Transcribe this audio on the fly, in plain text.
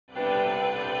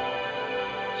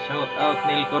Shout out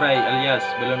Neil Coray alias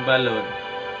Balon Balon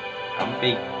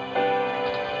Ampig.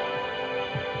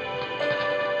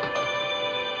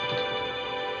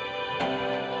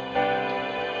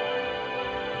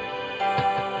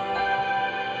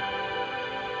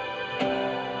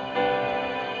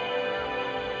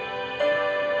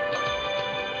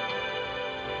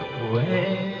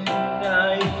 When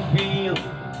I feel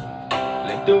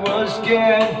like the world's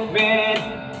getting bad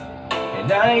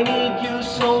and I need you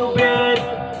so bad,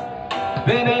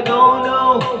 but I don't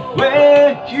know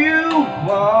where you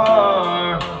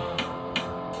are,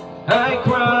 I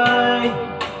cry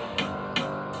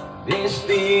these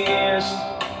tears.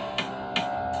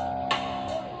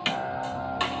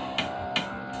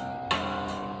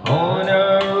 On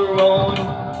our own,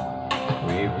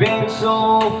 we've been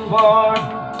so far.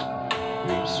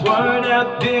 We've sworn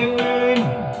at the moon,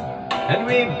 and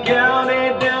we've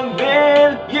counted the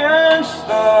million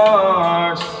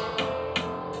stars.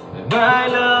 My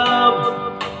love,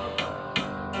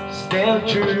 still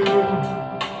true.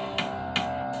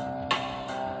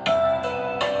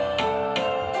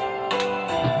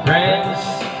 Friends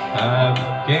have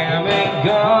come and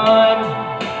gone.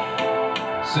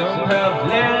 Some have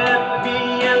left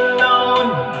me alone,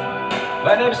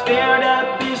 but I've stared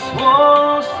at these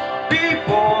walls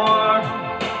before,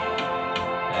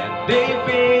 and they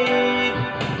made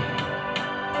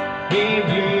me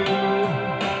blue.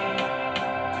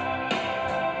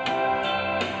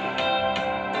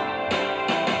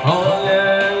 All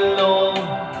alone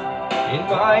in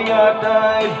my heart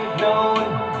I've known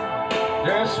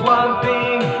there's one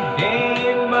thing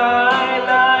in my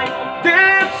life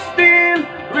that still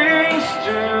rings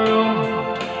true.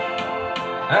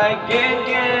 I can't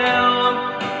count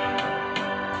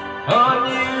on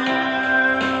you,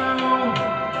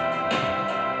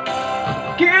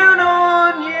 count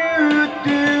on you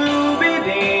to be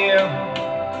there.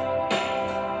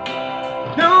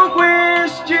 No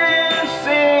questions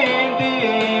in the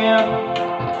air,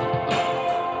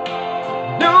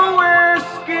 no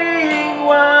asking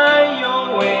why you're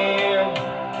where,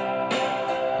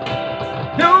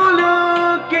 no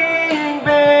looking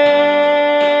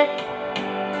back.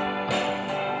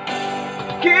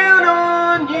 Count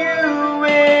on you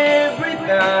every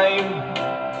time.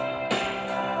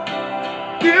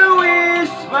 You is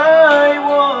my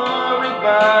worried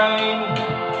mind.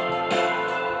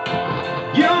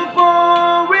 You'll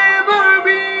forever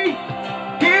be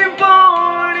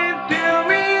important to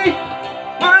me,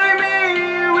 my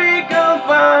miracle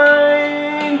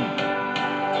find.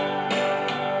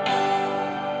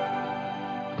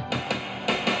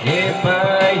 If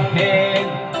I had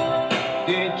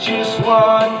to choose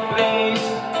one place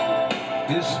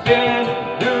to spend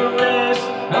the rest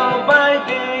of my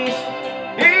days,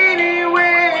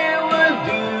 anywhere will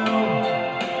do,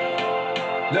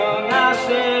 long as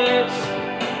it's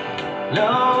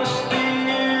close to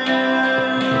you.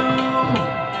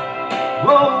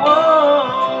 Whoa, whoa.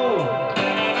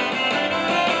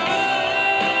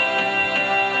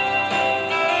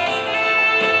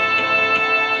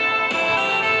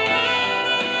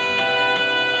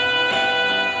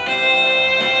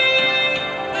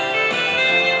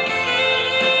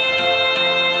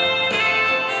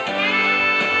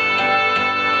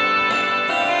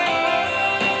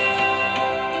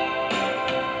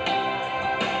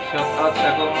 Shout out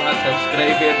sa akong mga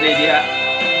subscriber day diha.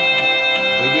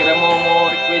 Pwede ra mo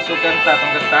request og kanta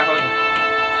tong kantahon.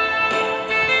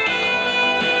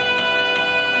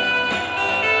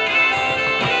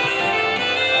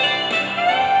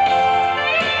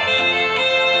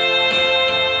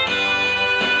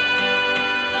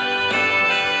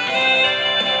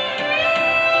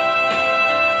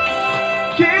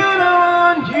 Count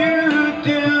on you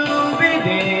to be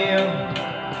there.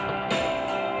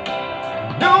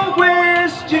 No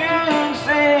questions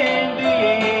in the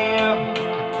air,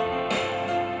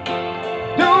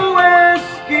 no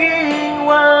asking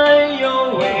why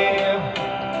you're where,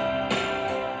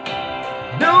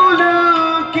 no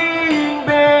looking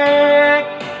back.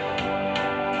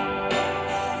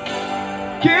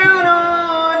 Count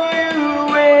on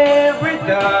you every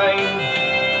time.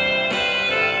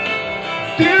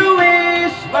 You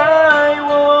is my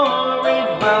worried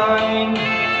mind.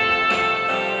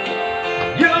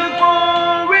 You'll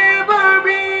forever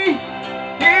be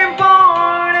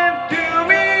important to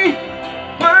me,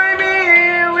 my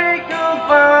miracle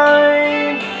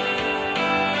find.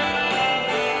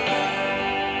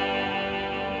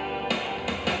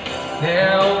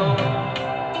 Now,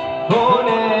 oh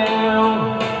now,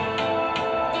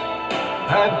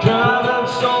 I've traveled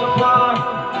so far,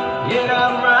 yet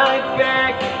I'm right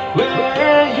back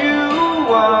where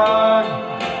you are.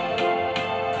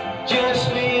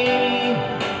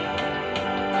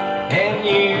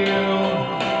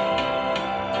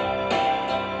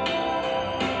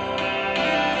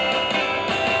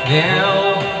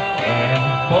 now and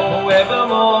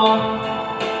forevermore.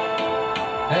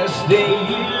 As the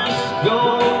years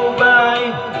go by,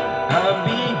 I'm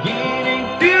beginning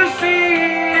to see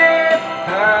that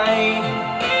I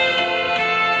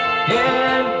am